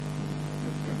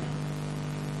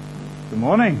Good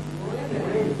morning.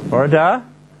 Orda?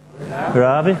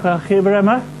 Ravi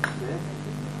Chachibrema?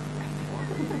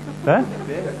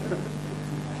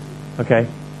 Okay.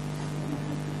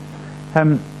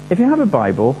 If you have a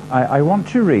Bible, I want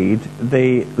to read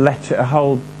the letter, a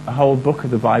whole book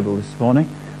of the Bible this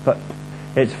morning, but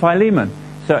it's Philemon.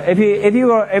 So if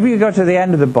you go to the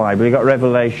end of the Bible, you got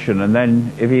Revelation, and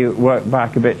then if you work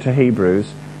back a bit to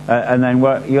Hebrews, and then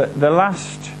the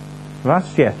last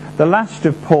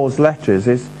of Paul's letters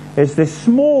is this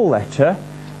small letter,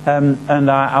 and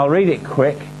I'll read it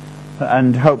quick,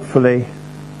 and hopefully,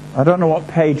 I don't know what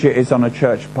page it is on a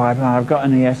church Bible. I've got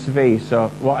an ESV, so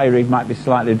what I read might be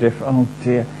slightly different. Oh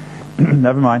dear,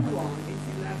 never mind.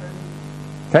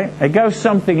 Okay, it goes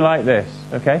something like this.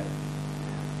 Okay,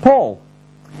 Paul,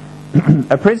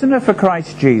 a prisoner for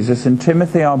Christ Jesus, and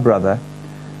Timothy our brother,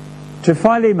 to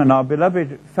Philemon our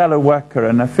beloved fellow worker,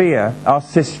 and Apphia our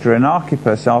sister, and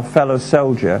Archippus our fellow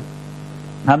soldier,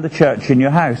 and the church in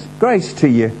your house, grace to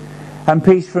you, and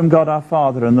peace from God our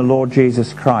Father and the Lord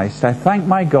Jesus Christ. I thank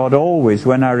my God always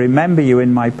when I remember you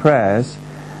in my prayers,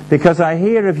 because I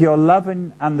hear of your love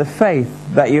and the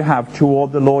faith that you have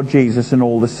toward the Lord Jesus and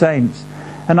all the saints.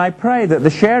 And I pray that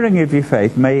the sharing of your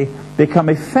faith may become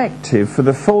effective for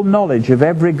the full knowledge of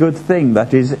every good thing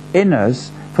that is in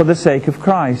us for the sake of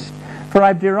Christ. For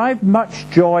I've derived much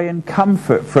joy and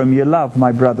comfort from your love,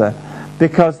 my brother,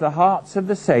 because the hearts of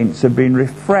the saints have been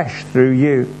refreshed through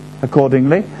you.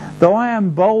 Accordingly, though I am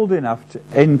bold enough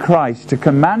in Christ to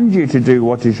command you to do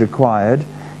what is required,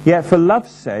 yet for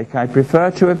love's sake I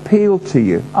prefer to appeal to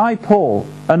you. I, Paul,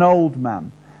 an old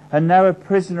man, and now a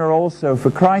prisoner also for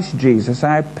Christ Jesus,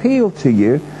 I appeal to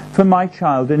you for my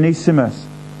child Onesimus,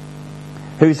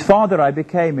 whose father I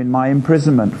became in my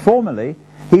imprisonment. Formerly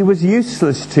he was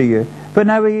useless to you, but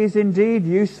now he is indeed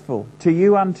useful to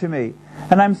you and to me.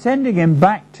 And I'm sending him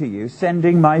back to you,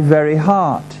 sending my very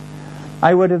heart.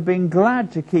 I would have been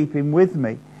glad to keep him with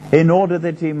me, in order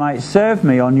that he might serve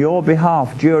me on your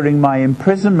behalf during my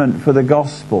imprisonment for the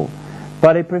gospel.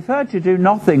 But I preferred to do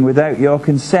nothing without your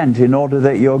consent, in order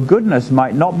that your goodness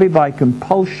might not be by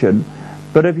compulsion,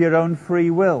 but of your own free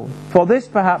will. For this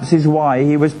perhaps is why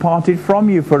he was parted from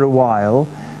you for a while,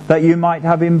 that you might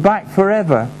have him back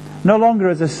forever, no longer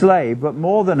as a slave, but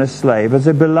more than a slave, as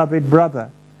a beloved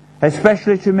brother,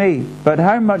 especially to me, but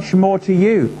how much more to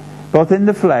you, both in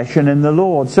the flesh and in the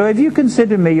Lord. So if you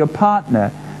consider me your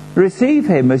partner, receive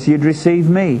him as you'd receive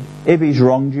me. If he's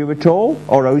wronged you at all,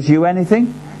 or owes you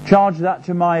anything, charge that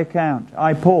to my account.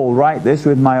 I, Paul, write this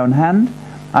with my own hand.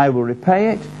 I will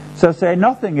repay it. So say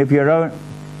nothing if you're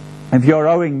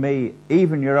owing me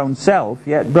even your own self.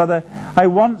 Yet, brother, I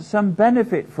want some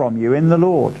benefit from you in the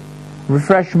Lord.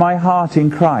 Refresh my heart in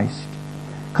Christ.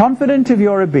 Confident of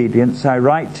your obedience, I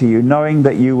write to you, knowing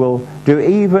that you will do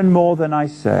even more than I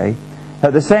say.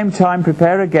 At the same time,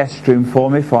 prepare a guest room for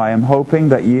me, for I am hoping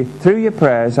that through your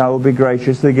prayers I will be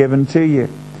graciously given to you.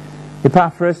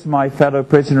 Epaphras, my fellow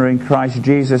prisoner in Christ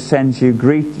Jesus, sends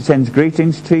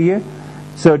greetings to you.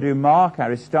 So do Mark,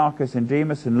 Aristarchus, and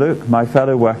Demas, and Luke, my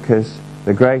fellow workers.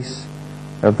 The grace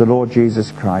of the Lord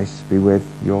Jesus Christ be with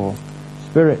your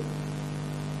spirit.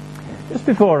 Just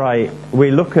before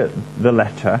we look at the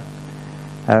letter,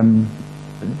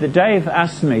 Dave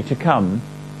asked me to come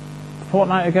a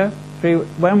fortnight ago.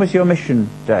 When was your mission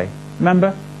day?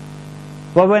 Remember?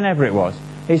 Well, whenever it was.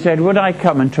 He said, would I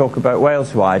come and talk about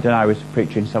Waleswide? And I was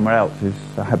preaching somewhere else. It's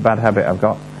a bad habit I've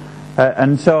got.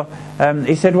 And so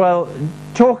he said, well,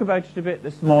 talk about it a bit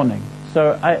this morning.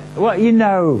 So, but you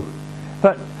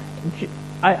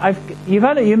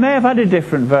may have had a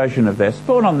different version of this.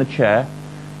 Put it on the chair.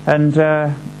 And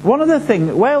one of the things,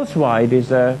 Waleswide is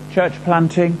church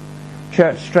planting,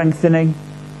 church strengthening,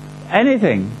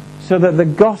 anything so that the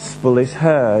gospel is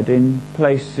heard in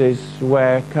places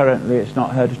where currently it's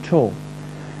not heard at all.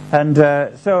 And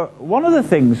so one of the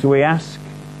things we ask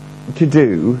to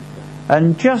do,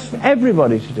 and just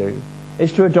everybody to do,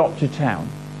 is to adopt a town.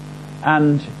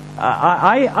 And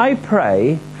I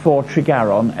pray for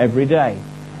Tregaron every day.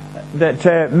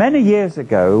 That many years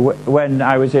ago, when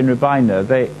I was in Rabina,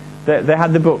 they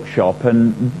had the bookshop,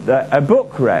 and a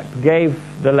book rep gave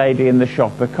the lady in the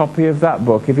shop a copy of that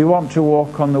book. If you want to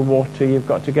walk on the water, you've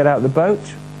got to get out the boat.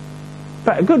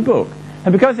 But a good book.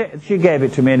 And because she gave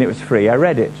it to me and it was free, I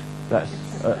read it. That's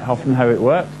often how it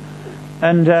works.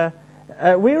 And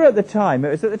we were at the time,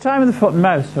 it was at the time of the Foot and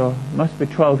Mouth, so it must be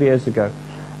 12 years ago.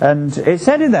 And it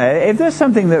said in there, if there's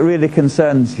something that really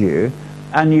concerns you,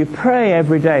 and you pray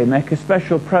every day, make a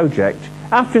special project,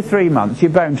 after 3 months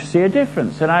you're bound to see a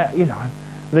difference. And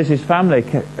Liz's family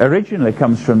originally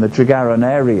comes from the Tregaron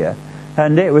area,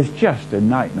 and it was just a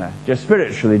nightmare, just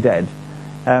spiritually dead.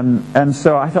 And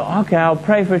so I thought, okay, I'll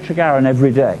pray for Tregaron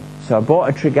every day. So I bought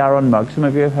a Tregaron mug. Some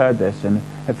of you have heard this. And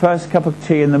the first cup of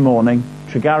tea in the morning,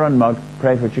 Tregaron mug,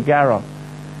 pray for Tregaron.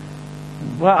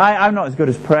 Well, I'm not as good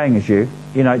as praying as you.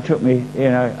 You know, it took me,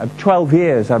 12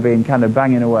 years I've been kind of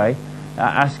banging away,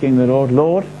 asking the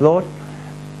Lord,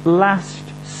 last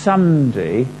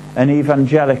Sunday an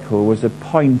evangelical was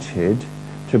appointed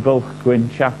to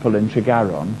Bulchgwyn Chapel in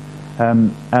Tregaron,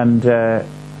 and a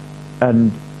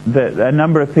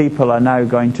number of people are now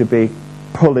going to be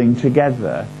pulling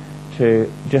together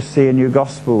to just see a new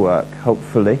gospel work,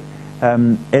 hopefully,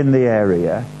 in the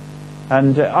area.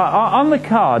 And on the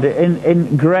card,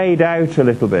 in greyed out a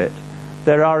little bit,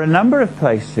 there are a number of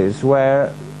places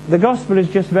where the gospel is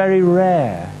just very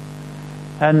rare.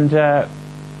 And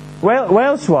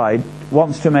Waleswide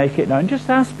wants to make it known. Just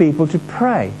ask people to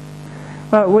pray.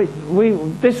 Well,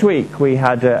 this week we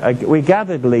had we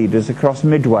gathered leaders across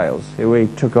Mid Wales. We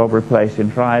took over a place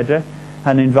in Rhyadr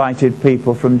and invited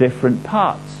people from different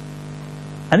parts.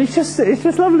 And it's just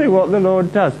lovely what the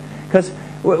Lord does, because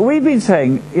we've been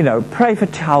saying, pray for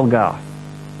Talgarth,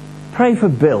 pray for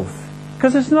Bilth,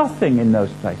 because there's nothing in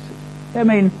those places. I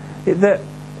mean,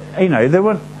 there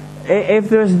were, if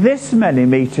there was this many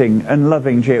meeting and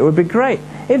loving Jews, it would be great.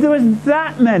 If there was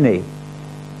that many,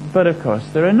 but of course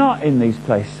there are not in these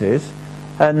places.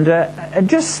 And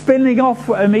just spinning off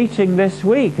a meeting this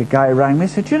week, a guy rang me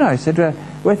and said,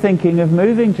 we're thinking of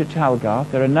moving to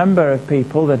Talgarth. There are a number of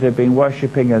people that have been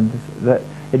worshipping and that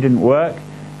it didn't work.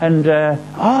 And,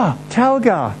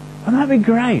 Talgarth, well, that'd be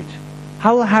great.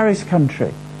 Hull Harris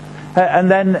country. And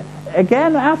then,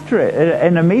 again after it,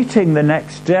 in a meeting the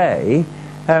next day,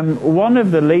 one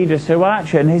of the leaders said, well,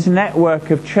 actually, in his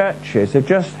network of churches, have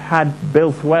just had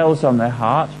Bilth Wells on their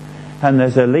heart, and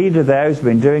there's a leader there who's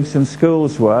been doing some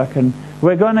schools work, and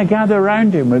we're going to gather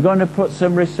around him. We're going to put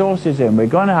some resources in. We're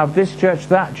going to have this church,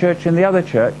 that church, and the other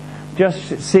church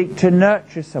just seek to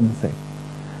nurture something.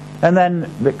 And then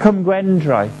the Cwm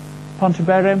Gwendraeth,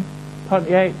 Pontyberem,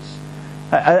 Pontiates.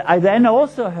 I then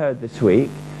also heard this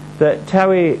week that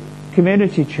Towie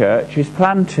Community Church is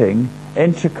planting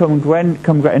into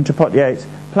into Pontiates,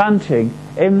 planting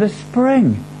in the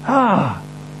spring.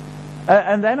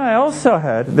 And then I also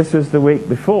heard, this was the week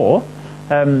before,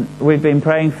 we've been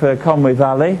praying for Conwy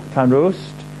Valley,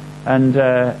 Llanrwst, and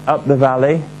up the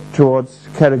valley towards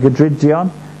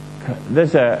Cerrig-y-Drudion.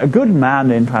 There's a good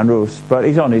man in Llanrwst, but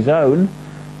he's on his own.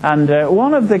 And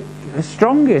one of the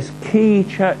strongest key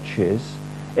churches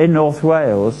in North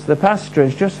Wales, the pastor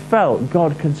has just felt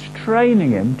God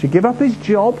constraining him to give up his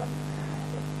job.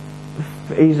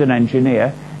 He's an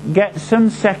engineer. Get some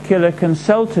secular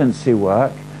consultancy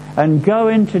work and go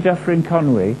into Dyffryn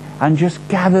Conwy and just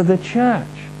gather the church.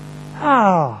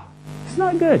 It's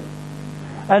not good.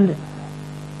 And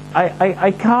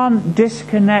I can't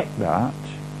disconnect that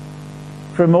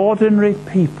from ordinary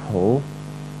people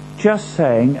just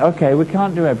saying, okay, we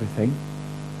can't do everything,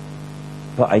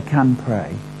 but I can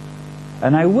pray.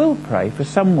 And I will pray for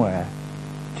somewhere,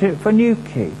 for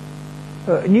Newquay.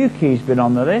 Newquay's been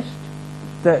on the list.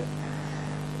 That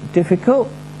difficult.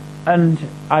 And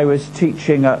I was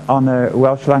teaching on a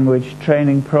Welsh language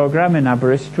training programme in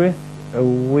Aberystwyth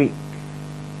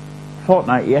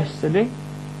fortnight yesterday,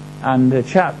 and a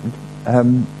chap,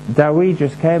 Dawi,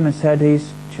 just came and said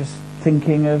he's just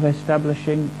thinking of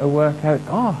establishing a workout.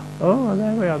 Oh,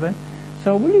 there we are then.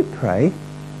 So will you pray?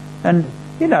 And,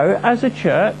 as a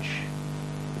church,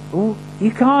 you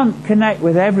can't connect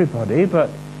with everybody, but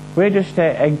we're just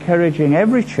encouraging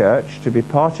every church to be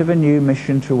part of a new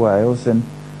mission to Wales. And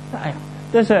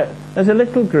there's a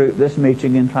little group that's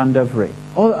meeting in Llandovery,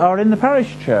 or in the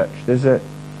parish church. There's a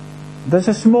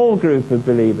small group of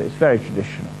believers. It's very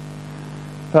traditional.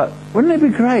 But wouldn't it be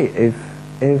great if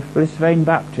Lisvane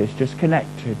Baptist just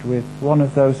connected with one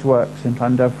of those works in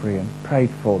Llandovery and prayed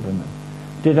for them,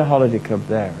 and did a holiday club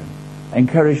there, and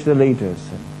encouraged the leaders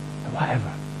and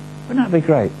whatever? Wouldn't that be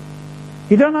great?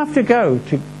 You don't have to go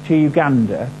to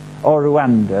Uganda or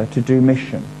Rwanda to do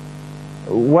mission.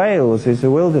 Wales is a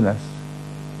wilderness,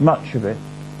 much of it,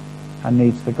 and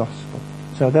needs the gospel.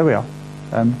 So there we are.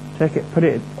 Take it, put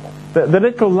it. The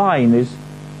little line is,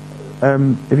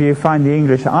 if you find the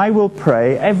English, I will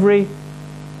pray every,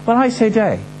 I say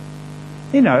day.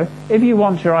 If you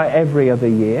want to write every other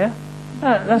year,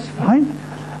 that's fine.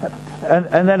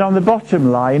 And then on the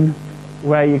bottom line,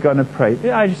 where you're going to pray,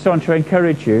 I just want to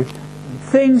encourage you.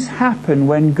 Things happen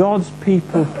when God's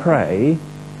people pray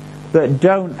that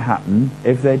don't happen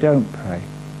if they don't pray.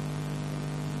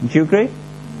 Do you agree?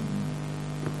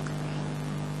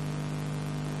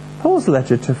 Paul's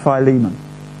letter to Philemon.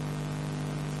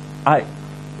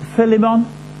 Philemon,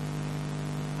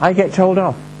 I get told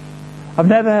off. I've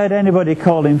never heard anybody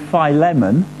call him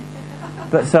Philemon,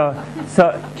 but so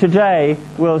today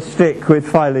we'll stick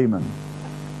with Philemon.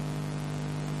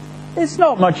 It's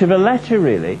not much of a letter,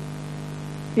 really.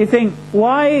 You think,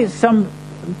 why is something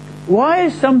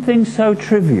so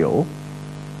trivial?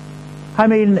 I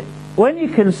mean, when you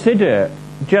consider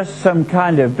just some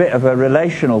kind of bit of a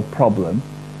relational problem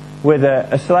with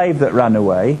a slave that ran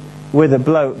away, with a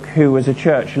bloke who was a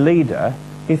church leader,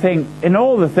 you think, in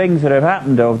all the things that have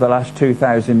happened over the last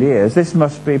 2,000 years, this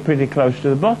must be pretty close to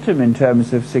the bottom in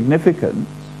terms of significance.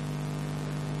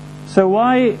 So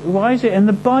why is it in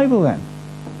the Bible then?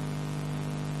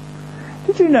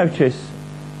 Did you notice,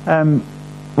 you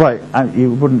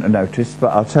wouldn't have noticed, but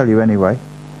I'll tell you anyway,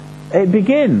 it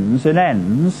begins and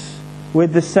ends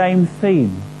with the same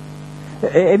theme.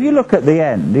 If you look at the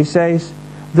end, he says,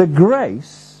 "The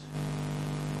grace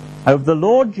of the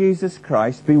Lord Jesus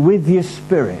Christ be with your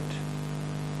spirit."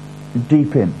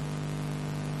 Deep in.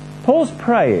 Paul's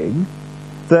praying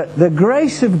that the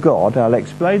grace of God, I'll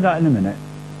explain that in a minute,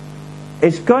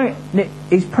 he's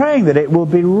praying that it will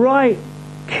be right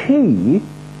key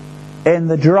in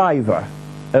the driver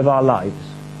of our lives.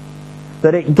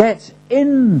 That it gets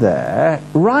in there,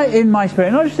 right in my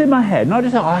spirit, not just in my head, not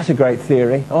just, oh, that's a great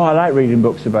theory, oh, I like reading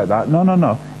books about that.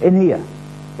 No. In here,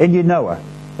 in your knower,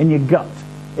 in your gut,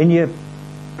 in your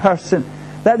person.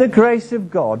 Let the grace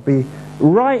of God be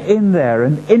right in there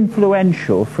and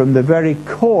influential from the very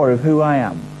core of who I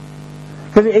am.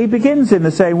 Because he begins in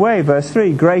the same way, verse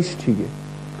 3, grace to you.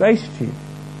 Grace to you.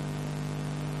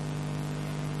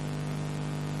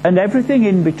 And everything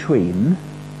in between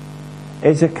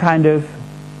is a kind of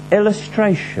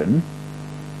illustration,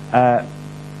 a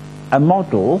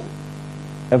model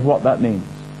of what that means.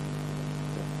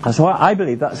 And so I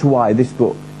believe that's why this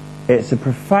book, it's a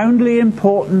profoundly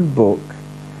important book,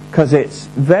 because it's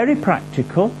very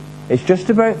practical. It's just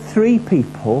about three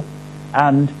people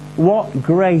and what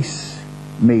grace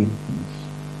means.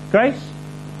 Grace?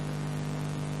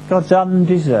 God's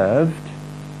undeserved,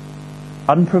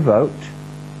 unprovoked,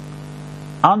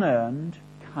 unearned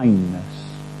kindness.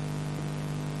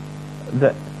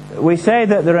 That we say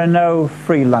that there are no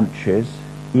free lunches.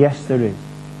 Yes, there is.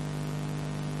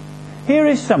 Here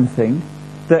is something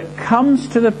that comes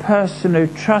to the person who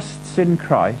trusts in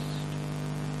Christ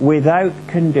without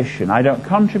condition. I don't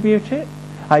contribute it.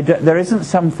 There isn't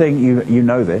something, you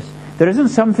know this, there isn't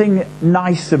something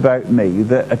nice about me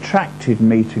that attracted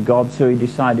me to God, so he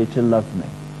decided to love me.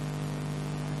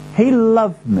 He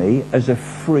loved me as a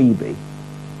freebie.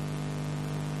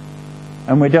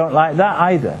 And we don't like that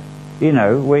either. You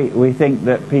know, we think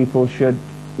that people should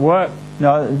work.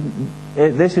 No,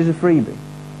 this is a freebie.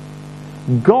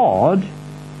 God,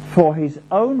 for his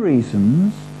own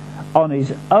reasons, on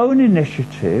his own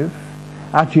initiative,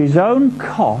 at his own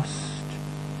cost,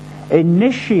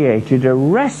 initiated a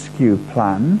rescue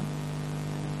plan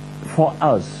for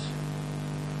us.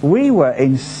 We were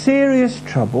in serious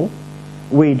trouble.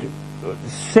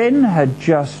 Sin had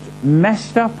just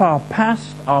messed up our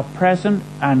past, our present,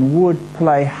 and would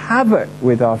play havoc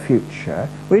with our future.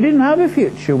 We didn't have a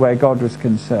future where God was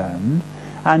concerned.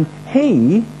 And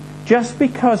he, just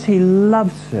because he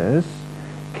loves us,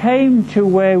 came to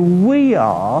where we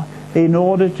are in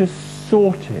order to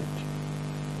sort it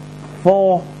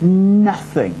for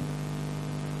nothing.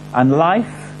 And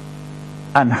life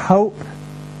and hope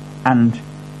and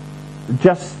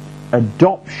just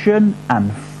adoption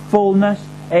and fullness,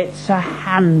 it's a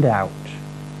handout.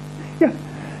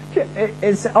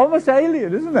 It's almost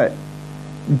alien, isn't it?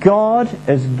 God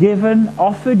has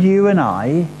offered you and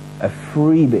I a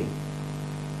freebie.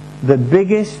 The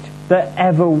biggest that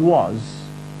ever was.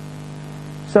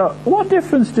 So what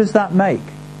difference does that make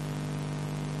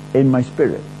in my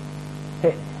spirit?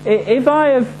 If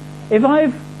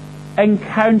I've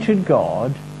encountered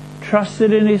God,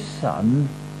 trusted in his Son,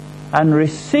 and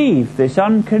received this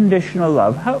unconditional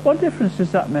love, what difference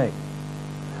does that make?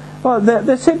 Well,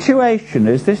 the situation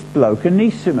is this bloke,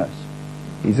 Onesimus.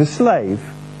 He's a slave.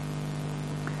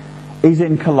 He's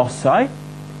in Colossae,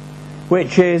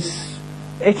 which is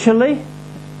Italy,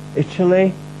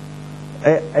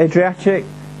 Adriatic,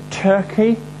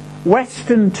 Turkey,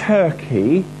 Western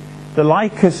Turkey, the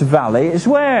Lycus Valley. Is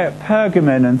where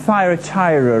Pergamon and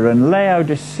Thyatira and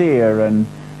Laodicea and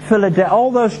Philadelphia,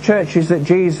 all those churches that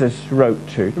Jesus wrote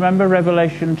to. Remember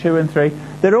Revelation 2 and 3?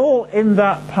 They're all in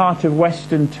that part of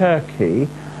Western Turkey,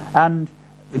 and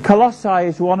Colossae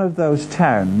is one of those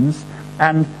towns,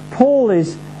 and Paul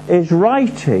is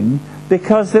writing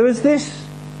because there was this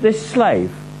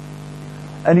slave,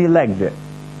 and he legged it.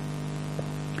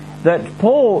 That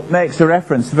Paul makes a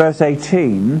reference, verse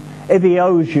 18, if he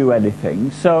owes you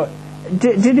anything. So,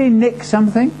 did he nick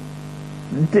something?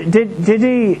 Did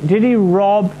he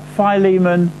rob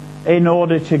Philemon in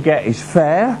order to get his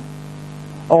fare?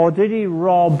 Or did he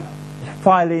rob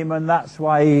Philemon, that's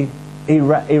why he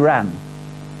ran?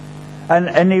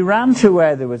 And he ran to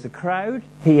where there was a crowd.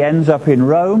 He ends up in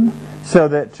Rome so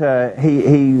that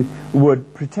he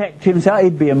would protect himself.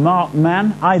 He'd be a marked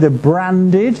man, either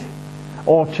branded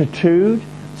or tattooed.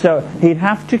 So he'd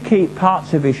have to keep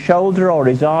parts of his shoulder or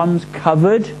his arms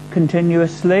covered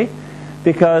continuously,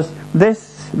 because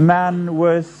this man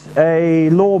was a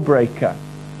lawbreaker.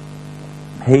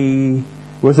 He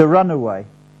was a runaway.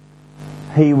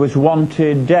 He was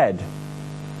wanted dead.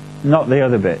 Not the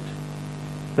other bit.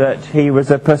 That he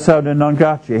was a persona non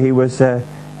grata. He was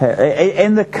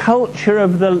in the culture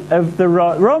of the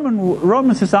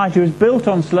Roman society was built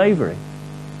on slavery.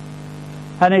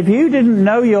 And if you didn't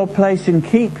know your place and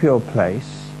keep your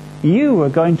place, you were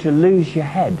going to lose your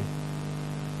head.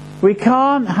 We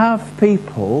can't have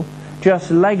people just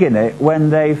legging it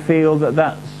when they feel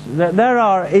that there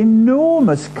are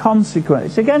enormous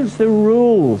consequences. It's against the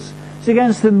rules. It's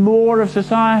against the more of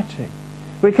society.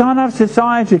 We can't have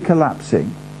society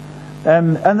collapsing.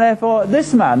 And therefore,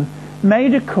 this man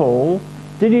made a call.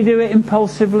 Did he do it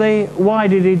impulsively? Why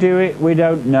did he do it? We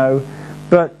don't know.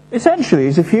 But essentially,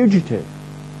 he's a fugitive.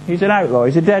 He's an outlaw.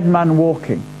 He's a dead man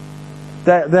walking.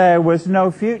 There was no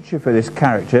future for this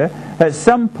character. At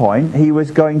some point, he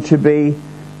was going to be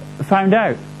found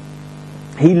out.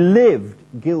 He lived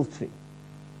guilty.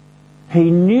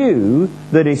 He knew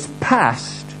that his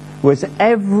past was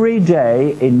every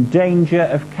day in danger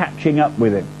of catching up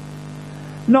with him.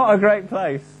 Not a great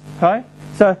place, right?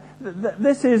 So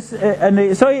this is,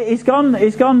 so he's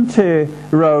gone to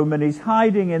Rome and he's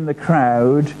hiding in the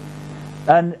crowd.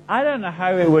 And I don't know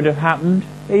how it would have happened.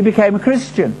 He became a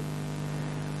Christian.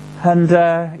 And,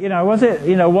 was it,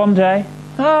 one day,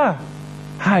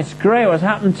 it's great what's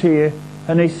happened to you,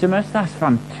 Onesimus. That's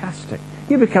fantastic.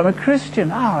 You become a Christian.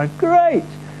 Great.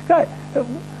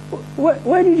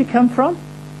 Where did you come from?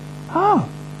 Oh,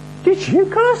 did you,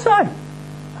 Colossae?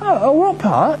 Oh, what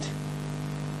part?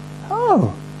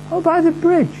 Oh, by the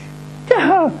bridge.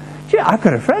 I've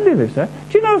got a friend who lives there.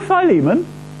 Do you know Philemon?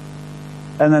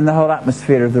 And then the whole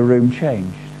atmosphere of the room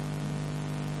changed.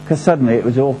 Because suddenly it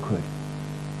was awkward.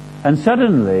 And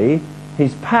suddenly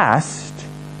his past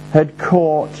had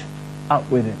caught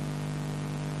up with him.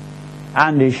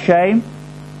 And his shame,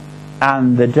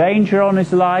 and the danger on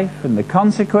his life, and the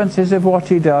consequences of what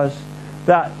he does,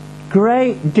 that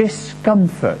great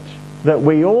discomfort that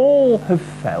we all have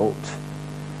felt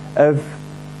of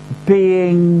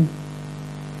being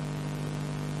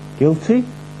guilty.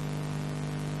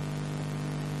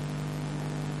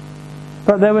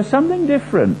 But there was something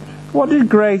different. What did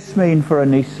grace mean for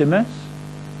Onesimus?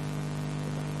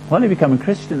 Well, he became a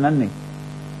Christian, hadn't he?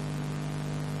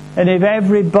 And if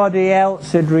everybody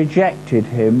else had rejected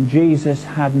him, Jesus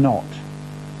had not.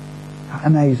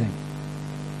 Amazing.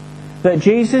 That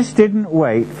Jesus didn't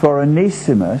wait for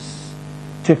Onesimus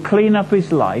to clean up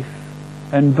his life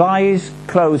and buy his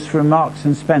clothes from Marks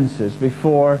and Spencer's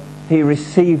before he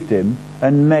received him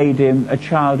and made him a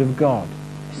child of God.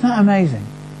 Isn't that amazing?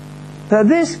 That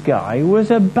this guy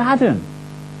was a bad 'un.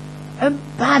 A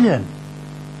bad 'un.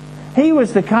 He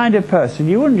was the kind of person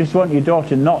you wouldn't just want your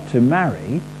daughter not to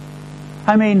marry.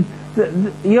 I mean,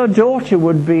 your daughter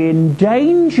would be in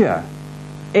danger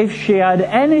if she had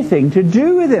anything to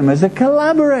do with him as a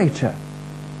collaborator.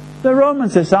 The Roman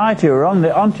society were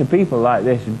onto people like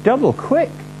this double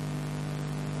quick.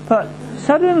 But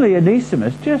suddenly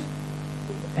Onesimus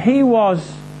he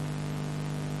was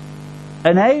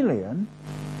an alien,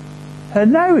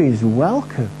 and now he's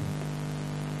welcomed.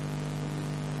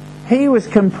 He was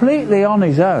completely on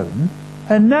his own,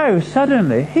 and now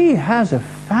suddenly he has a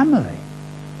family.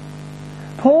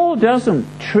 Paul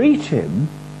doesn't treat him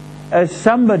as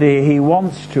somebody he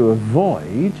wants to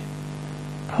avoid.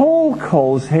 Paul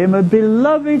calls him a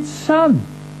beloved son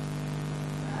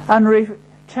and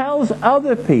tells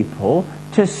other people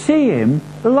to see him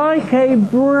like a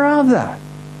brother.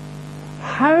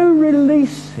 How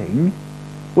releasing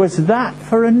was that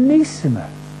for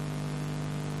Onesimus?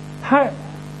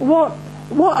 What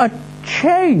a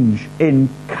change in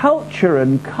culture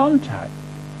and context.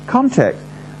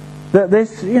 That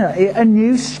this, a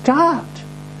new start.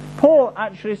 Paul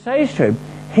actually says to him,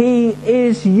 he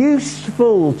is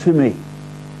useful to me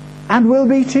and will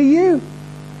be to you.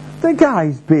 The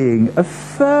guy's being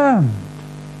affirmed.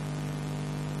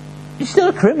 He's still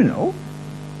a criminal.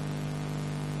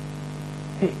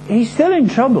 He's still in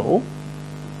trouble.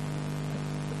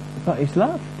 But he's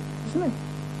loved, isn't he?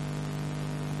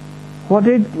 What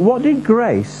did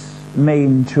grace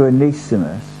mean to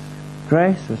Onesimus?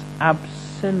 Grace was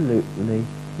absolutely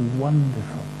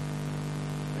wonderful.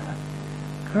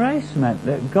 Grace meant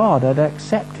that God had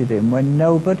accepted him when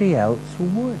nobody else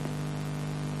would.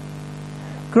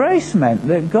 Grace meant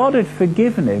that God had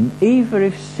forgiven him even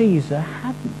if Caesar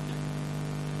hadn't.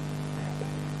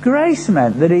 Grace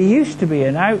meant that he used to be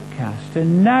an outcast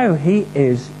and now he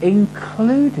is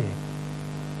included.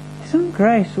 Isn't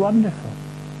grace wonderful?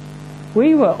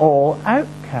 We were all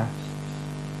outcasts.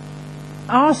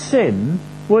 Our sin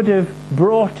would have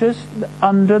brought us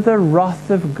under the wrath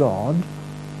of God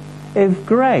if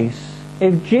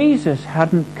Jesus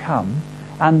hadn't come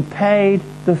and paid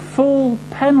the full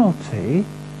penalty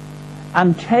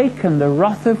and taken the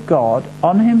wrath of God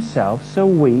on himself so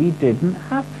we didn't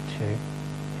have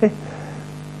to.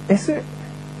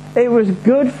 It was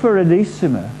good for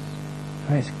Onesimus,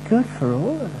 but it's good for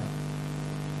all of us.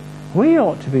 We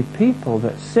ought to be people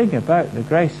that sing about the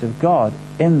grace of God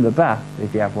in the bath,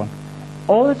 if you have one,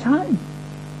 all the time.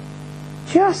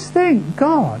 Just think,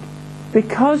 God,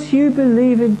 because you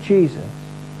believe in Jesus,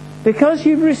 because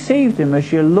you've received him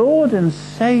as your Lord and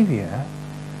Saviour,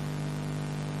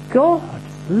 God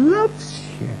loves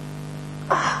you.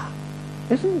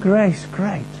 Isn't grace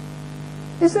great?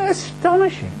 Isn't it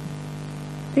astonishing?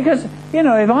 Because,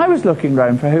 if I was looking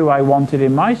round for who I wanted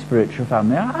in my spiritual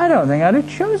family, I don't think I'd have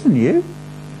chosen you.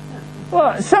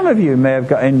 Well, some of you may have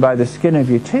got in by the skin of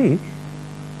your teeth,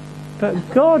 but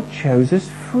God chose us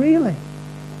freely,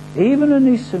 even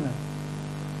Onesimus.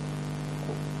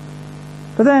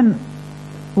 But then,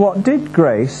 what did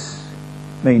grace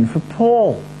mean for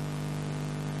Paul?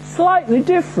 Slightly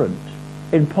different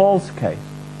in Paul's case.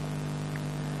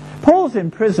 Paul's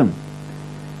in prison.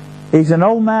 He's an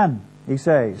old man, he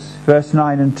says, verse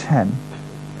 9 and 10.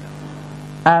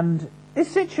 And his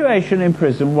situation in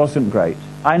prison wasn't great.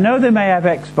 I know they may have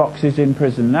Xboxes in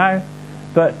prison now,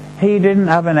 but he didn't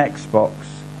have an Xbox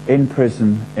in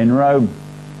prison in Rome.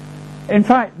 In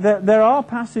fact, there are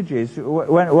passages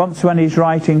when he's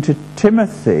writing to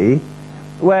Timothy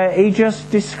where he just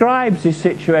describes his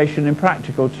situation in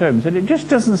practical terms, and it just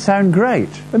doesn't sound great.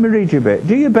 Let me read you a bit.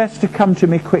 Do your best to come to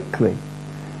me quickly.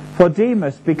 For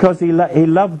Demas, because he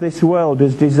loved this world,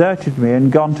 has deserted me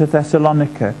and gone to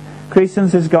Thessalonica.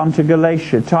 Crescens has gone to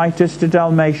Galatia, Titus to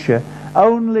Dalmatia.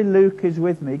 Only Luke is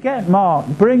with me. Get Mark,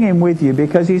 bring him with you,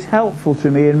 because he's helpful to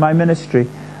me in my ministry.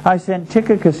 I sent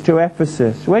Tychicus to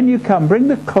Ephesus. When you come, bring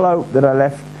the cloak that I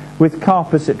left with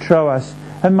Carpus at Troas,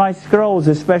 and my scrolls,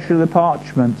 especially the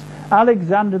parchments.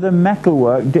 Alexander the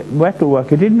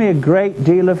metalworker did me a great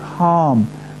deal of harm.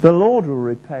 The Lord will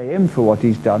repay him for what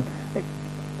he's done.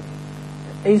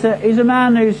 He's a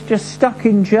man who's just stuck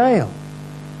in jail.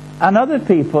 And other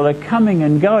people are coming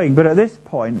and going, but at this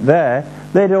point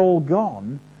they'd all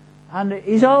gone. And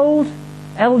he's old,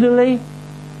 elderly,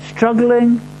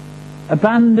 struggling,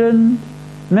 abandoned,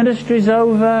 ministry's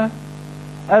over.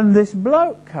 And this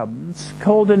bloke comes,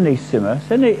 called Onesimus,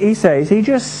 and he says, he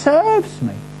just serves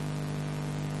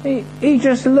me. He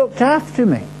just looked after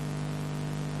me.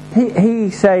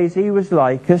 He says he was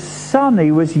like a son.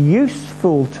 He was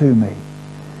useful to me.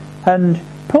 And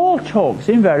Paul talks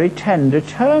in very tender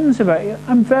terms about it.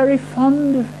 I'm very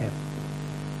fond of him.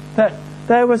 That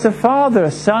there was a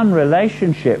father-son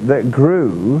relationship that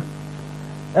grew,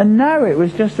 and now it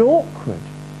was just awkward.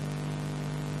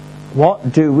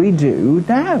 What do we do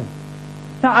now?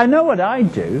 Now, I know what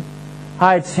I'd do.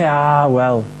 I'd say,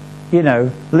 well,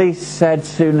 least said,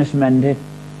 soonest mended.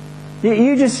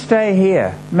 You just stay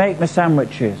here, make my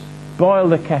sandwiches, boil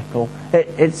the kettle.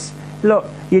 Look,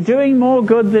 you're doing more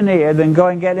good than here than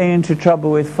getting into trouble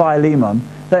with Philemon.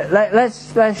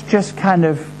 Let's just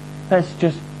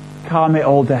calm it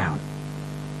all down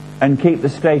and keep the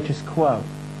status quo.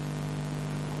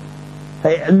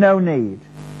 No need.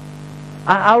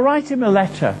 I'll write him a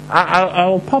letter.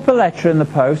 I'll pop a letter in the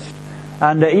post,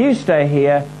 and you stay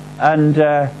here, and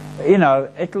he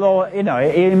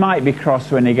might be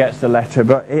cross when he gets the letter,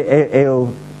 but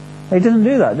he doesn't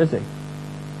do that, does he?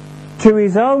 To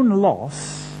his own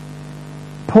loss,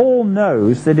 Paul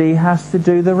knows that he has to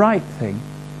do the right thing.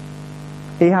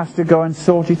 He has to go and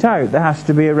sort it out. There has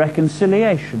to be a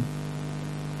reconciliation.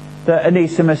 That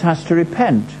Onesimus has to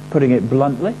repent, putting it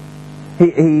bluntly.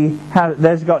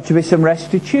 There's got to be some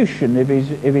restitution. If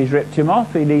he's ripped him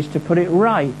off, he needs to put it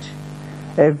right.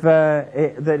 That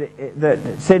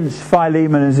since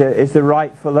Philemon is the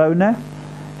rightful owner,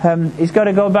 he's got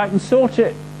to go back and sort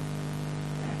it.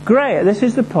 Great, this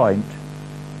is the point.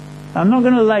 I'm not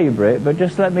going to labour it, but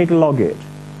just let me log it.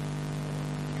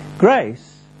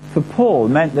 Grace, for Paul,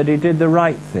 meant that he did the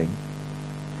right thing.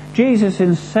 Jesus,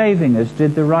 in saving us,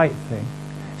 did the right thing.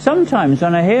 Sometimes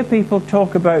when I hear people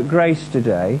talk about grace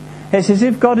today, it's as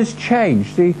if God has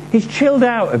changed. He's chilled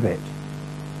out a bit.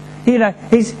 You know,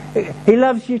 He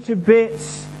loves you to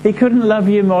bits. He couldn't love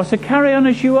you more. So carry on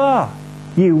as you are,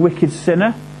 you wicked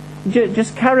sinner.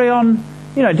 Just carry on.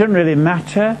 You know, it doesn't really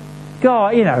matter.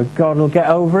 God will get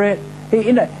over it.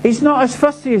 He's not as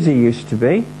fussy as He used to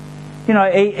be. You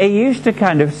know, he used to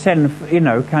kind of send,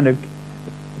 kind of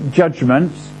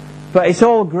judgments, but it's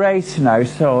all grace now,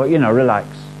 so, relax.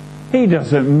 He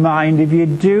doesn't mind if you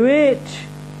do it.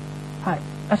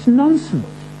 That's nonsense.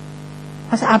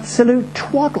 That's absolute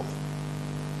twaddle.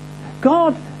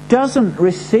 God doesn't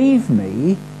receive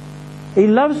me. He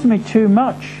loves me too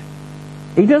much.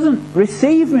 He doesn't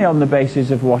receive me on the basis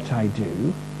of what I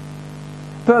do.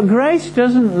 But grace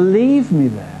doesn't leave me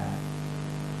there.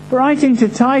 Writing to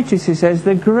Titus, he says,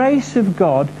 the grace of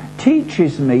God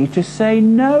teaches me to say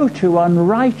no to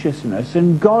unrighteousness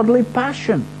and godly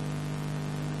passion.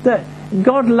 That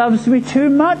God loves me too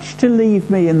much to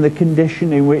leave me in the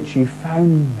condition in which He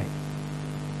found me.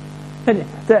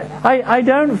 That I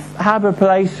don't have a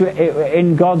place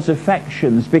in God's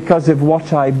affections because of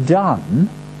what I've done,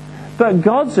 but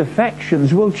God's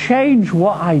affections will change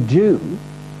what I do.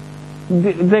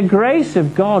 The grace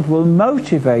of God will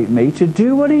motivate me to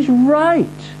do what is right.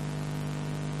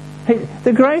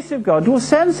 The grace of God will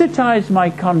sensitize my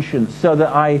conscience so that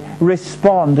I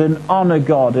respond and honour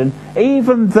God, and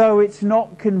even though it's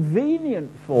not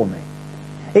convenient for me,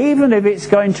 even if it's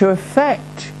going to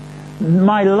affect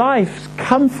my life's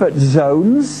comfort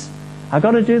zones, I've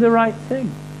got to do the right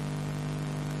thing.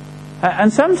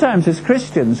 And sometimes as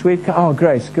Christians we go, oh,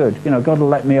 grace, good, God will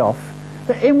let me off.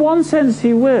 But in one sense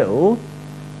He will.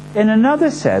 In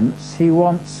another sense, He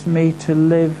wants me to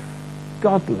live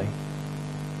godly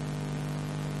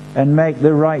and make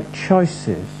the right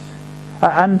choices.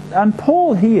 And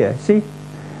Paul here, see,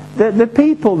 the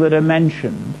people that are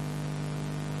mentioned,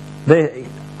 the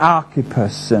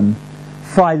Archippus and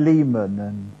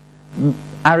Philemon and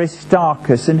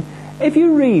Aristarchus, and if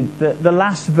you read the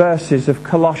last verses of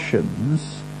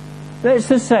Colossians, it's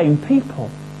the same people.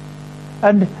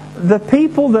 And the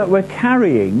people that were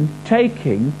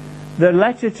taking the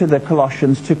letter to the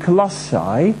Colossians to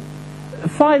Colossae,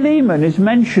 Philemon is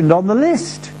mentioned on the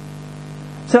list.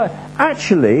 So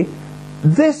actually,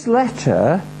 this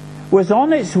letter was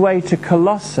on its way to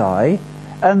Colossae,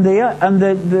 and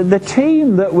the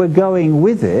team that were going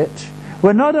with it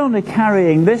were not only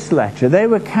carrying this letter, they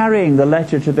were carrying the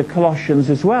letter to the Colossians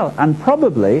as well. And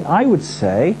probably, I would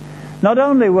say, not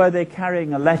only were they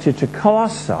carrying a letter to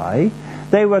Colossae,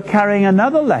 they were carrying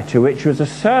another letter, which was a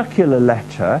circular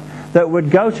letter that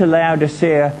would go to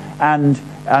Laodicea and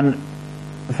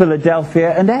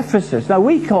Philadelphia and Ephesus. Now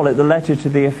we call it the letter to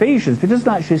the Ephesians, but it doesn't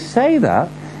actually say that.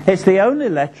 It's the only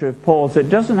letter of Paul's that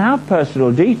doesn't have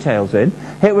personal details in.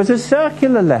 It was a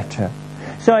circular letter.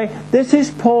 So this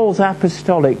is Paul's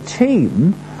apostolic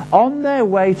team on their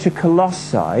way to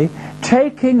Colossae,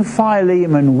 taking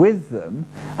Philemon with them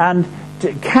and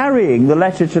carrying the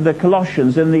letter to the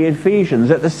Colossians and the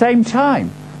Ephesians at the same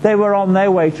time. They were on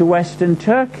their way to Western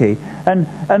Turkey.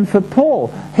 And for Paul,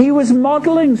 he was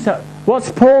modelling.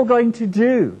 What's Paul going to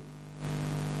do?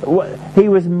 He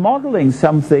was modelling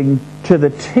something to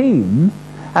the team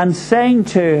and saying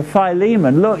to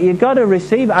Philemon, look, you've got to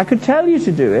receive it. I could tell you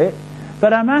to do it,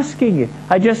 but I'm asking you.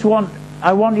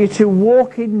 I want you to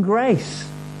walk in grace.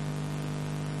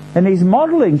 And he's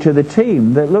modelling to the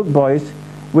team that, look, boys,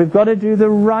 we've got to do the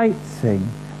right thing.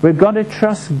 We've got to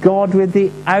trust God with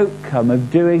the outcome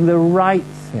of doing the right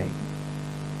thing.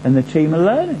 And the team are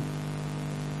learning.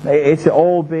 It's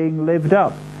all being lived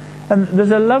up. And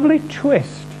there's a lovely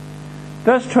twist.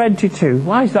 Verse 22.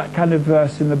 Why is that kind of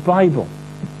verse in the Bible?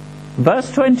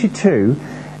 Verse 22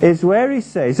 is where he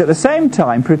says, at the same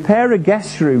time, prepare a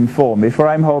guest room for me, for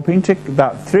I'm hoping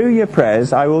that through your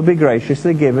prayers I will be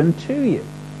graciously given to you.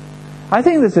 I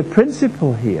think there's a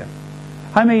principle here.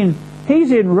 I mean,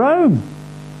 he's in Rome.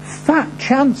 Fat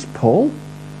chance, Paul.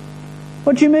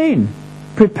 What do you mean?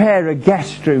 Prepare a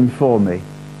guest room for me.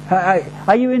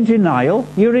 Are you in denial?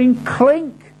 You're in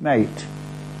clink, mate.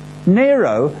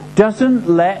 Nero doesn't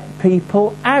let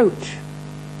people out.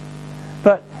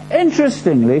 But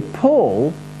interestingly,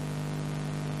 Paul,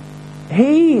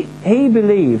 he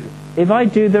believed, if I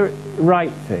do the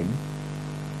right thing,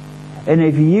 and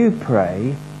if you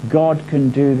pray, God can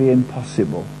do the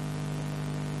impossible.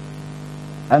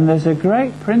 And there's a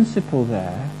great principle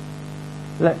there.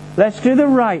 Let's do the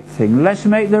right thing. Let's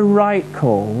make the right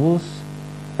calls.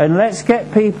 And let's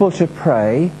get people to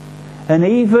pray. And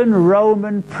even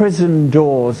Roman prison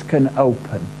doors can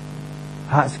open.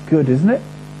 That's good, isn't it?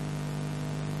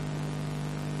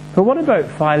 But what about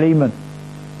Philemon?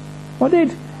 What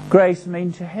did grace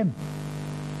mean to him?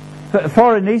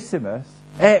 For Onesimus,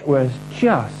 it was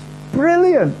just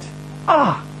brilliant.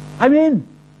 I'm in.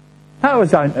 That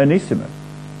was Onesimus.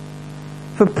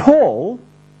 For Paul,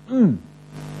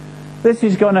 this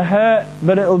is going to hurt,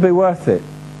 but it'll be worth it.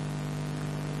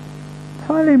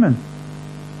 Philemon,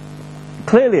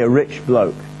 clearly a rich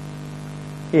bloke.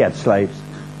 He had slaves.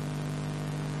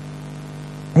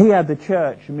 He had the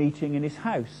church meeting in his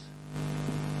house.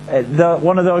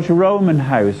 One of those Roman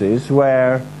houses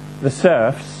where the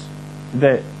serfs,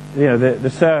 the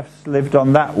serfs lived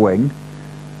on that wing,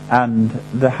 and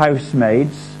the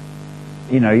housemaids,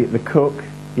 the cook,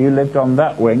 you lived on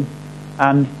that wing,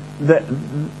 and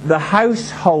the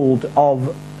household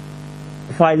of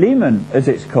Philemon, as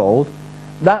it's called,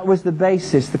 that was the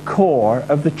basis, the core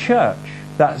of the church.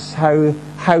 That's how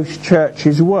house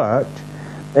churches worked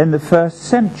in the first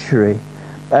century.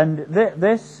 And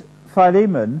this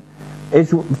Philemon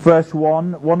is, verse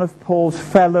 1, one of Paul's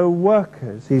fellow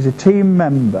workers. He's a team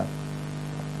member.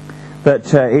 But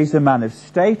he's a man of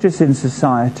status in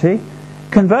society,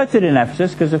 converted in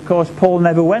Ephesus, because of course Paul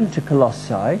never went to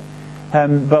Colossae.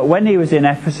 But when he was in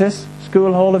Ephesus,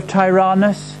 school hall of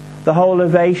Tyrannus, the whole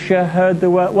of Asia heard the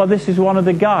word. Well, this is one of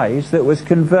the guys that was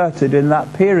converted in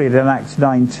that period in Acts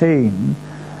 19.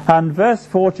 And verse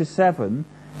 4 to 7,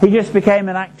 he just became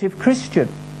an active Christian.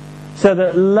 So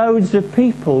that loads of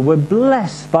people were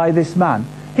blessed by this man.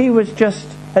 He was just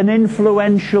an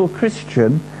influential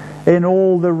Christian in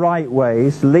all the right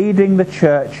ways, leading the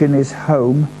church in his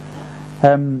home,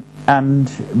 and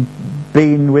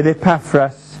being with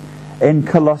Epaphras in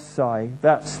Colossae.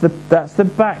 That's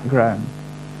the background.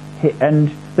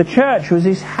 And the church was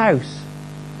his house.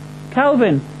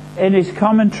 Calvin, in his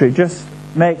commentary, just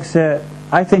makes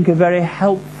I think a very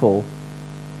helpful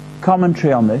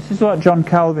commentary on this. This is what John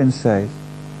Calvin says.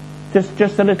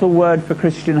 Just a little word for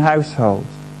Christian households.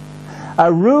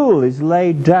 A rule is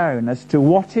laid down as to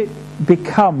what it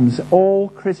becomes all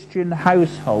Christian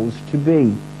households to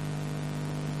be.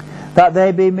 That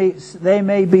they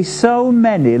may be so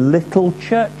many little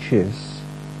churches.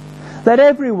 Let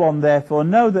everyone therefore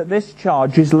know that this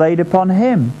charge is laid upon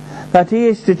him, that he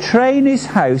is to train his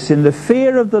house in the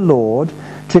fear of the Lord,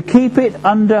 to keep it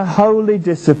under holy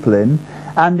discipline,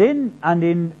 and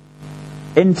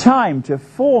in time to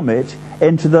form it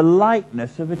into the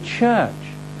likeness of a church.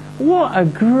 What a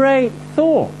great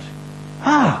thought!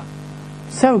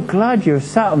 So glad you're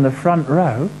sat on the front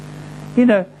row.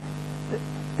 There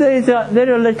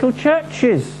are little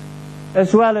churches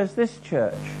as well as this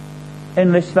church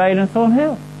in Lisvale and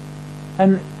Thornhill,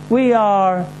 and we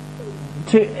are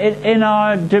in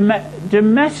our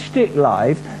domestic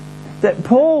life, that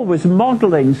Paul was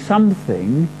modelling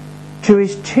something to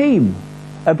his team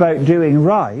about doing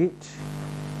right.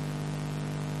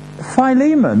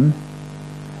 Philemon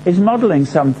is modelling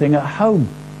something at home.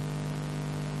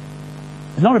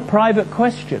 It's not a private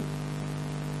question.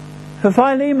 For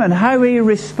Philemon, how he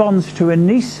responds to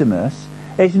Onesimus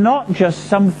is not just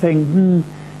something,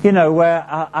 where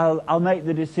I'll make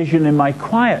the decision in my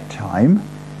quiet time.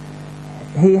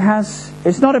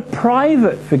 It's not a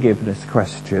private forgiveness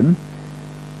question.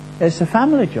 It's a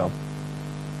family job.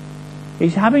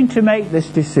 He's having to make this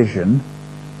decision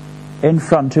in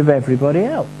front of everybody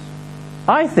else.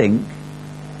 I think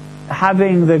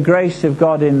having the grace of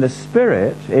God in the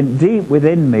Spirit deep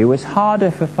within me was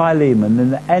harder for Philemon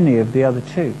than any of the other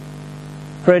two.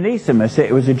 For Onesimus,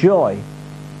 it was a joy.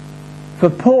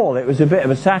 For Paul, it was a bit of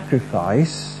a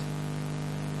sacrifice.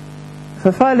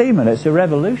 For Philemon, it's a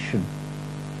revolution.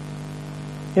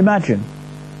 Imagine.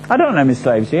 I don't know how many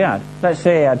slaves he had. Let's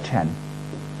say he had 10.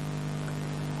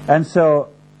 And so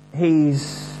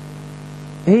he's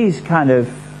kind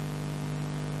of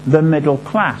the middle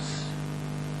class,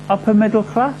 upper middle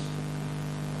class,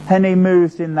 and he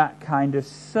moves in that kind of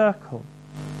circle.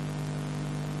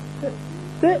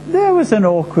 There was an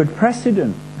awkward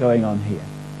precedent going on here.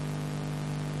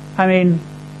 I mean,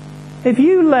 if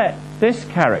you let this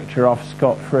character off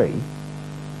scot-free,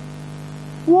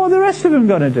 what are the rest of them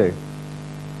going to do?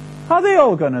 Are they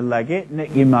all going to leg it,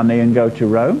 nick your money and go to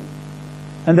Rome?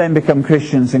 And then become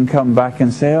Christians and come back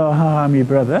and say, I'm your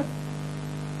brother?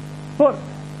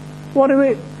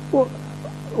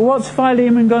 What's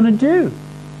Philemon going to do?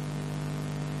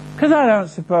 Because I don't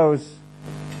suppose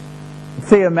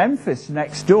Theomemphis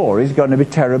next door is going to be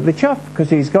terribly chuffed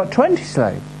because he's got 20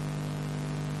 slaves.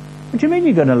 What do you mean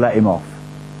you're going to let him off?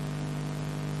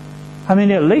 I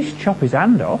mean, at least chop his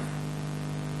hand off,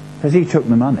 because he took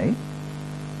the money.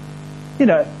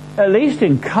 At least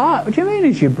in cart. What do you mean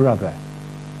he's your brother?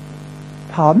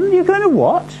 Pardon? You're going to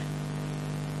what?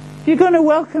 You're going to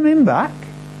welcome him back?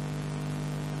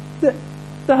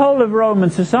 The whole of Roman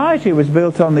society was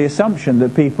built on the assumption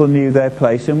that people knew their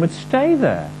place and would stay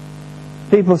there.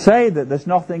 People say that there's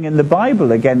nothing in the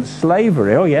Bible against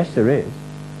slavery. Oh yes, there is.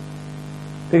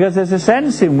 Because there's a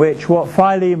sense in which what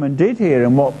Philemon did here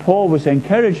and what Paul was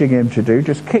encouraging him to do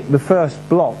just kicked the first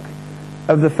block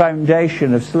of the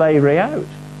foundation of slavery out.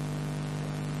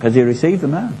 Because he received the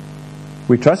man.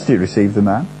 We trust he received the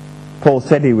man. Paul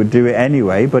said he would do it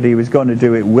anyway, but he was going to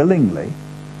do it willingly.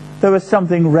 There was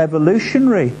something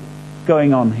revolutionary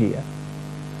going on here.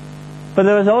 But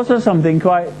there was also something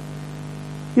quite...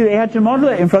 he had to model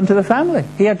it in front of the family.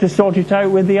 He had to sort it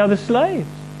out with the other slaves.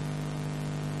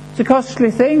 It's a costly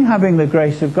thing having the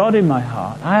grace of God in my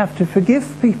heart. I have to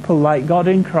forgive people like God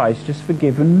in Christ has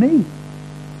forgiven me.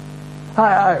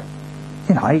 I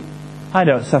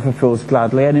don't suffer fools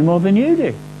gladly any more than you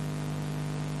do.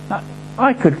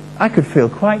 I could feel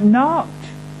quite knocked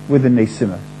with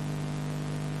Onesimus.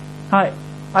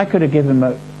 I could have given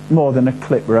him more than a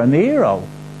clip round the ear hole.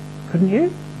 Couldn't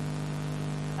you?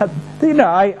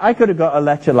 I could have got a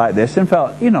letter like this and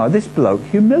felt, this bloke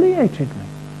humiliated me.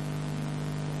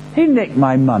 He nicked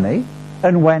my money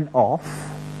and went off.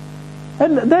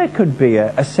 And there could be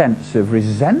a sense of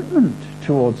resentment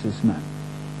towards this man.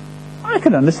 I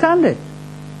could understand it.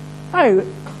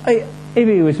 If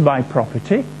he was my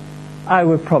property, I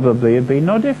would probably have been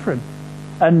no different.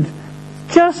 And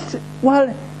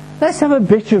let's have a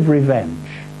bit of revenge.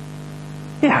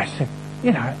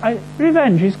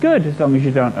 Revenge is good as long as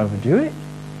you don't overdo it,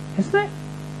 isn't it?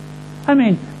 I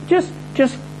mean, just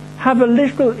have a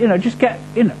little, just get,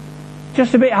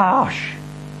 just a bit harsh.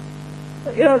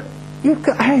 You've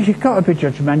got to be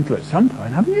judgmental at some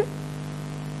point, haven't you?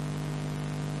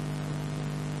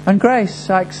 And grace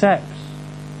accepts.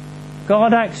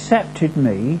 God accepted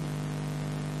me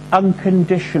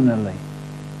unconditionally.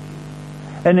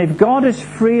 And if God has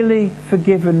freely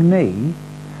forgiven me,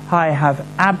 I have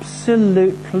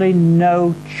absolutely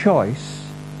no choice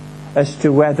as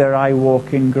to whether I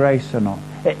walk in grace or not.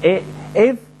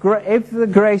 If the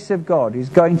grace of God is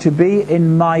going to be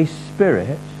in my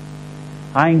spirit,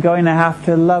 I'm going to have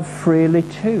to love freely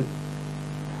too.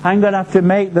 I'm going to have to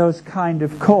make those kind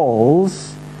of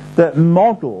calls that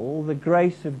model the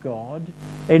grace of God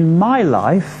in my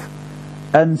life,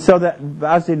 and so that,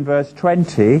 as in verse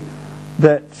 20,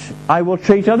 that I will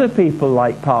treat other people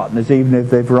like partners even if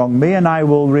they've wronged me, and I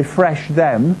will refresh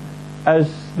them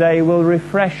as they will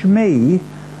refresh me,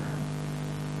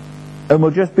 and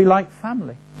we'll just be like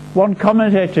family. One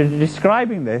commentator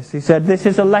describing this, he said, this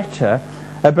is a letter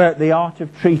about the art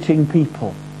of treating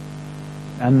people.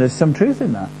 And there's some truth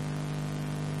in that,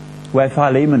 where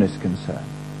Philemon is concerned.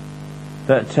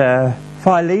 That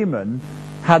Philemon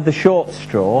had the short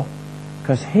straw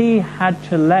because he had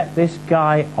to let this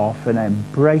guy off and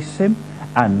embrace him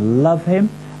and love him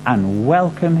and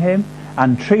welcome him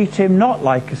and treat him not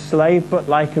like a slave but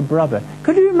like a brother.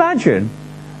 Could you imagine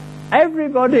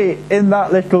everybody in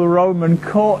that little Roman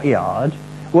courtyard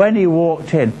when he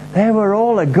walked in? They were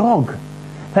all agog.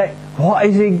 What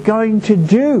is he going to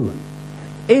do?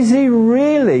 Is he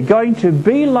really going to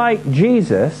be like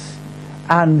Jesus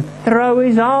and throw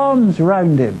his arms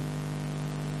round him?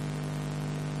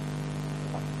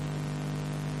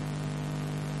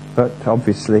 But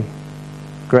obviously,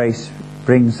 grace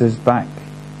brings us back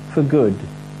for good.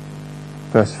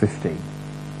 Verse 15.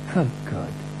 For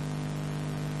good.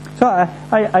 So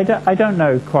I don't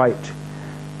know quite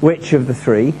which of the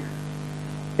three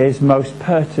is most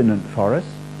pertinent for us.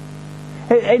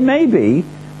 It may be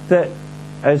that,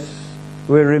 as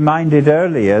we're reminded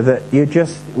earlier, that you're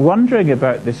just wondering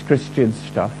about this Christian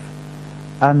stuff.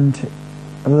 And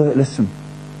listen,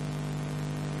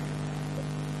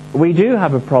 we do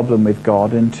have a problem with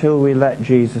God until we let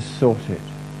Jesus sort it.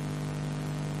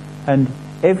 And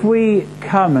if we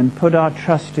come and put our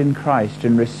trust in Christ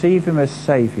and receive Him as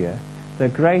Saviour, the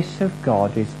grace of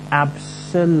God is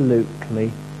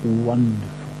absolutely wonderful.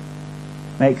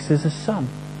 Makes us a son.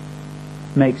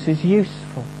 Makes us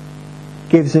useful.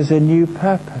 Gives us a new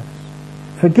purpose.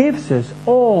 Forgives us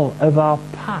all of our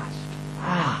past.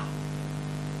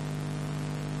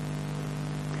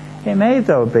 It may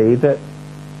though be that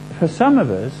for some of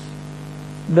us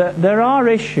that there are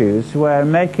issues where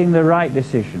making the right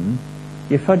decision,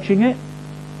 you're fudging it.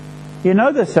 You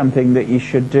know there's something that you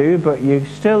should do, but you're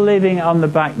still leaving it on the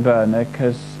back burner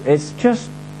because it's just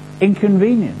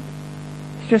inconvenient.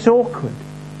 It's just awkward.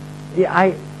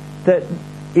 That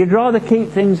you'd rather keep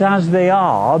things as they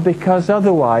are because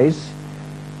otherwise,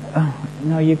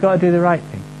 you've got to do the right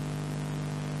thing.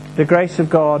 The grace of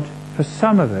God for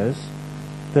some of us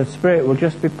the Spirit will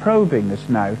just be probing us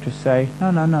now to say,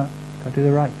 no, got to do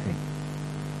the right thing.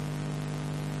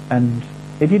 And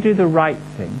if you do the right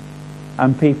thing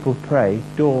and people pray,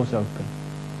 doors open.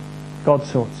 God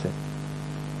sorts it.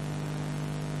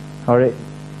 Or it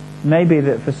may be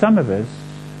that for some of us,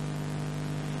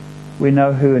 we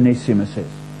know who Onesimus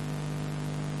is.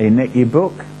 He nicked your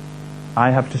book.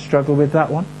 I have to struggle with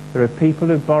that one. There are people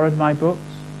who've borrowed my books,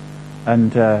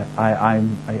 and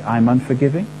I'm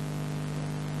unforgiving.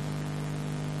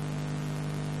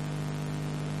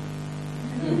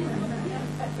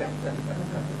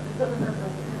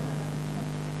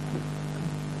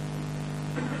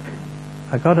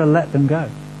 I've got to let them go.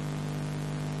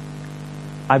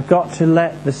 I've got to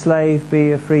let the slave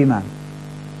be a free man.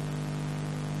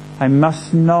 I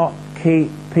must not keep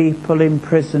people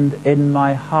imprisoned in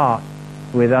my heart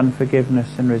with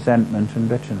unforgiveness and resentment and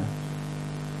bitterness.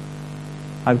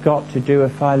 I've got to do a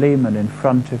Philemon in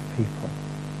front of people.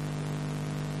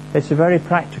 It's a very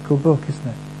practical book, isn't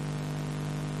it?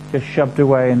 Just shoved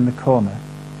away in the corner.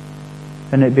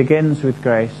 And it begins with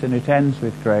grace and it ends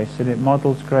with grace and it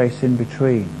models grace in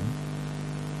between.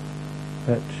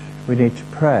 But we need to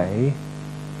pray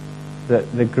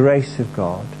that the grace of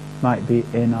God might be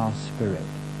in our spirit.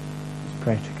 Let's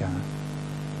pray together.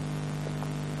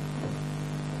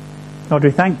 Lord,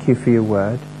 we thank you for your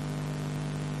word.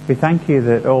 We thank you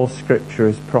that all Scripture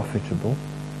is profitable.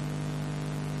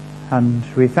 And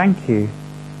we thank you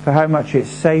for how much it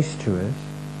says to us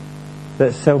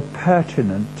that's so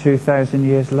pertinent 2,000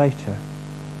 years later.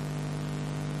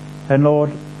 And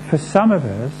Lord, for some of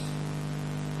us,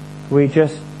 we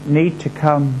just need to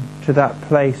come to that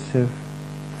place of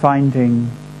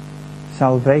finding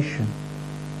salvation,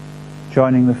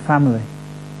 joining the family,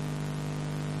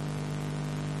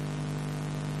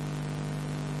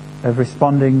 of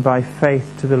responding by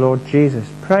faith to the Lord Jesus.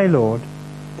 Pray, Lord,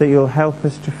 that you'll help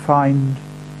us to find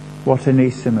what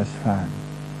Onesimus found.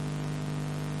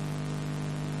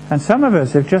 And some of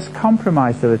us have just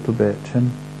compromised a little bit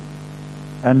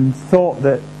and thought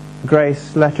that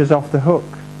grace let us off the hook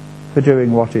for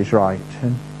doing what is right.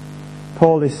 And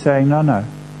Paul is saying, no.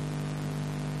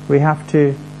 We have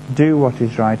to do what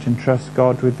is right and trust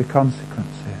God with the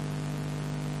consequences.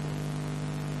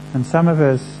 And some of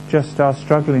us just are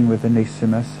struggling with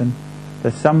Onesimus, and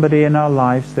there's somebody in our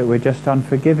lives that we're just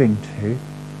unforgiving to,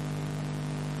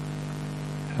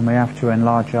 and we have to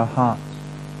enlarge our hearts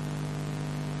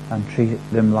and treat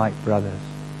them like brothers.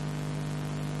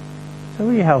 So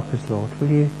will you help us, Lord? Will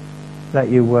you let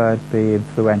your word be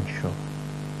influential?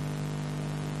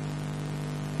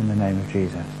 In the name of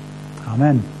Jesus.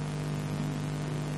 Amen.